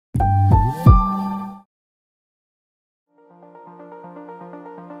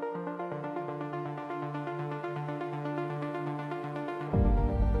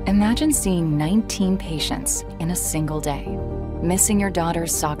Imagine seeing 19 patients in a single day, missing your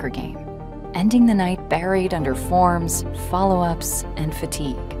daughter's soccer game, ending the night buried under forms, follow-ups, and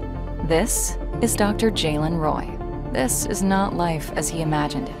fatigue. This is Dr. Jalen Roy. This is not life as he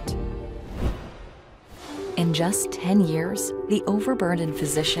imagined it. In just 10 years, the overburdened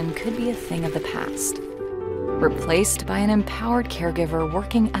physician could be a thing of the past, replaced by an empowered caregiver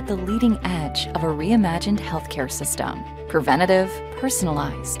working at the leading edge of a reimagined healthcare system. Preventative,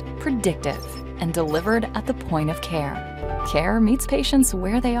 personalized, predictive, and delivered at the point of care. Care meets patients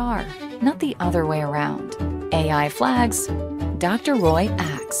where they are, not the other way around. AI flags, Dr. Roy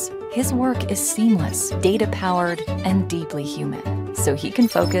acts. His work is seamless, data-powered, and deeply human, so he can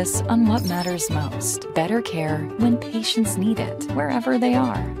focus on what matters most. Better care when patients need it, wherever they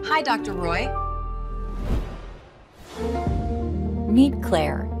are. Hi, Dr. Roy. Meet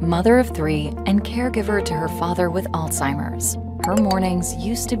Claire, mother of 3 and caregiver to her father with Alzheimer's. Her mornings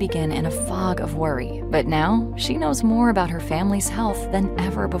used to begin in a fog of worry, but now she knows more about her family's health than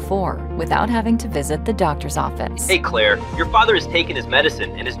ever before without having to visit the doctor's office. Hey Claire, your father has taken his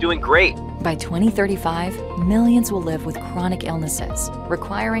medicine and is doing great. By 2035, millions will live with chronic illnesses,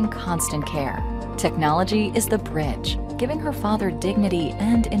 requiring constant care. Technology is the bridge, giving her father dignity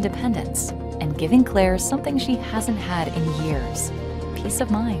and independence, and giving Claire something she hasn't had in years: peace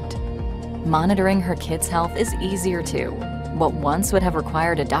of mind. Monitoring her kids' health is easier too. What once would have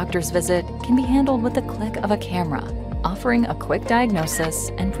required a doctor's visit can be handled with the click of a camera, offering a quick diagnosis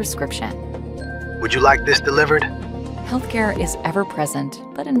and prescription. Would you like this delivered? Healthcare is ever present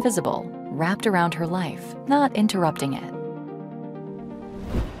but invisible, wrapped around her life, not interrupting it.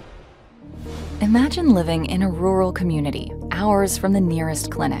 Imagine living in a rural community, hours from the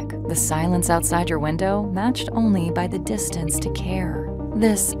nearest clinic, the silence outside your window matched only by the distance to care.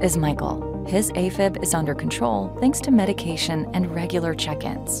 This is Michael. His AFib is under control thanks to medication and regular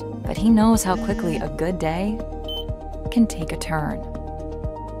check-ins, but he knows how quickly a good day can take a turn.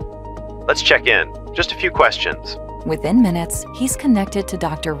 Let's check in. Just a few questions. Within minutes, he's connected to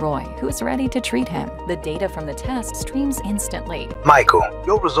Dr. Roy, who is ready to treat him. The data from the test streams instantly. Michael,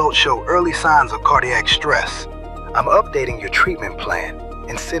 your results show early signs of cardiac stress. I'm updating your treatment plan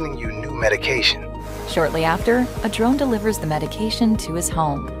and sending you new medication. Shortly after, a drone delivers the medication to his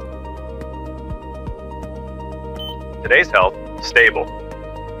home. Today's health, stable.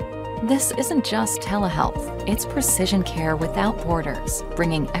 This isn't just telehealth, it's precision care without borders,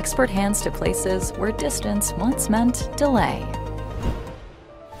 bringing expert hands to places where distance once meant delay.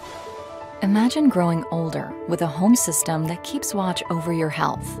 Imagine growing older with a home system that keeps watch over your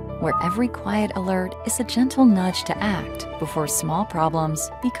health, where every quiet alert is a gentle nudge to act before small problems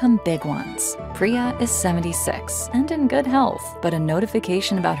become big ones. Priya is 76 and in good health, but a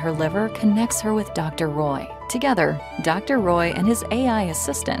notification about her liver connects her with Dr. Roy. Together, Dr. Roy and his AI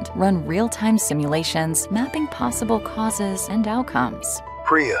assistant run real-time simulations mapping possible causes and outcomes.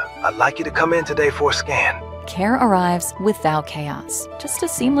 Priya, I'd like you to come in today for a scan. Care arrives without chaos, just a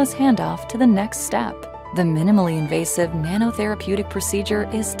seamless handoff to the next step. The minimally invasive nanotherapeutic procedure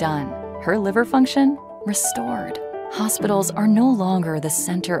is done. Her liver function restored. Hospitals are no longer the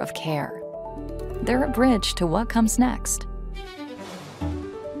center of care. They're a bridge to what comes next.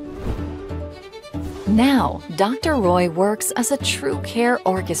 Now, Dr. Roy works as a true care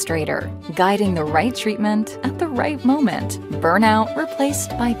orchestrator, guiding the right treatment at the right moment. Burnout replaced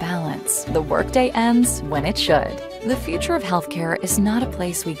by balance. The workday ends when it should. The future of healthcare is not a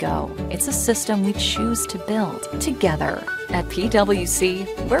place we go. It's a system we choose to build together. At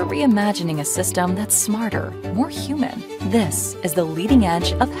PwC, we're reimagining a system that's smarter, more human. This is the leading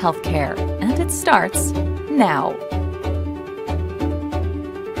edge of healthcare, and it starts now.